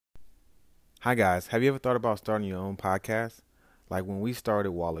Hi guys, have you ever thought about starting your own podcast? Like when we started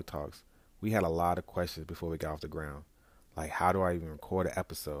Wallet Talks, we had a lot of questions before we got off the ground. Like how do I even record an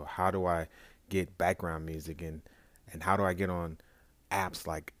episode? How do I get background music and how do I get on apps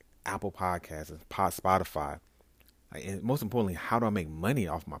like Apple Podcasts and Spotify? And most importantly, how do I make money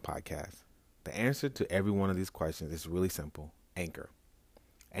off my podcast? The answer to every one of these questions is really simple. Anchor.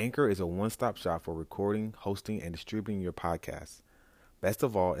 Anchor is a one-stop shop for recording, hosting, and distributing your podcast. Best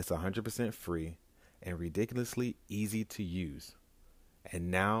of all, it's 100% free and ridiculously easy to use. And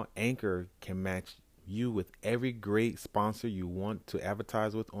now Anchor can match you with every great sponsor you want to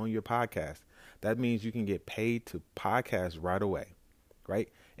advertise with on your podcast. That means you can get paid to podcast right away, right?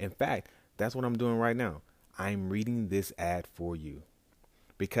 In fact, that's what I'm doing right now. I'm reading this ad for you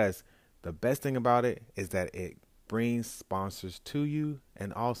because the best thing about it is that it brings sponsors to you,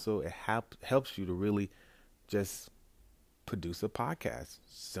 and also it helps you to really just produce a podcast.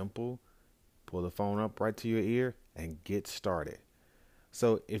 Simple. Pull the phone up right to your ear and get started.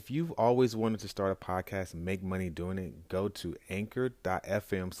 So if you've always wanted to start a podcast and make money doing it, go to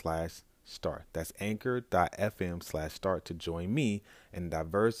anchor.fm/start. That's anchor.fm/start to join me and a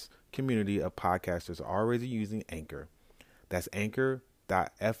diverse community of podcasters already using Anchor. That's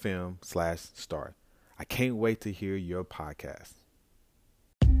anchor.fm/start. I can't wait to hear your podcast.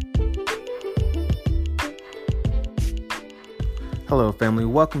 Hello, family.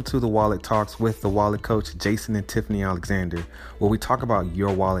 Welcome to the Wallet Talks with the Wallet Coach, Jason and Tiffany Alexander, where we talk about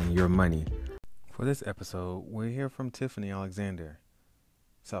your wallet and your money. For this episode, we're here from Tiffany Alexander.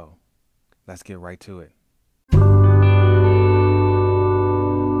 So, let's get right to it.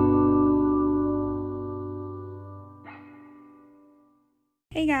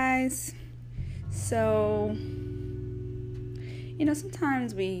 Hey guys. So,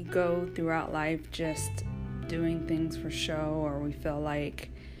 sometimes we go throughout life just doing things for show, or we feel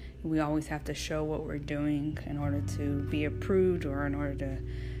like we always have to show what we're doing in order to be approved or in order to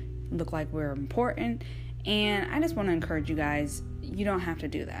look like we're important. And I just want to encourage you guys, you don't have to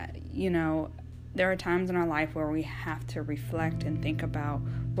do that. There are times in our life where we have to reflect and think about,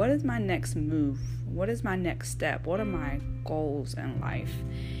 what is my next move? What is my next step? What are my goals in life?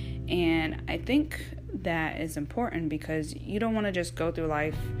 And I think that is important because you don't want to just go through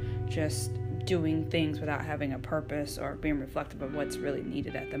life just doing things without having a purpose or being reflective of what's really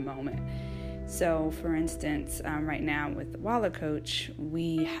needed at the moment. So, for instance, right now with the Wallet Coach,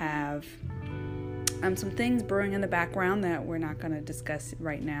 we have some things brewing in the background that we're not going to discuss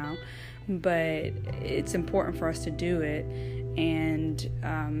right now, but it's important for us to do it, and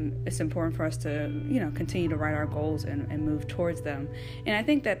it's important for us to, continue to write our goals and move towards them. And I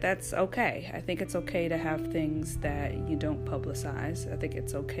think that that's okay. I think it's okay to have things that you don't publicize. I think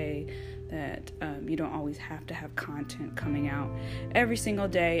it's okay that you don't always have to have content coming out every single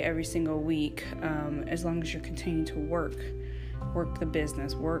day, every single week, as long as you're continuing to work the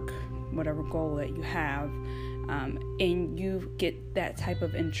business, work whatever goal that you have, and you get that type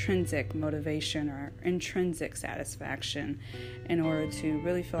of intrinsic motivation or intrinsic satisfaction in order to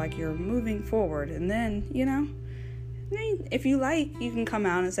really feel like you're moving forward. And then, if you like, you can come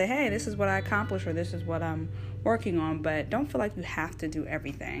out and say, hey, this is what I accomplished, or this is what I'm working on, but don't feel like you have to do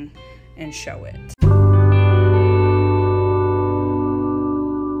everything and show it.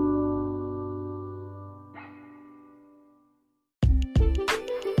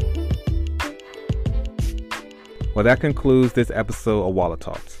 Well, that concludes this episode of Wallet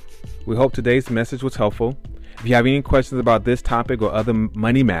Talks. We hope today's message was helpful. If you have any questions about this topic or other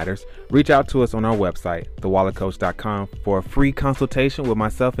money matters, reach out to us on our website, thewalletcoach.com, for a free consultation with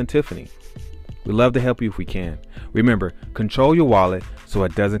myself and Tiffany. We'd love to help you if we can. Remember, control your wallet so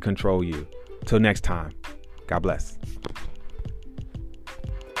it doesn't control you. Till next time, God bless.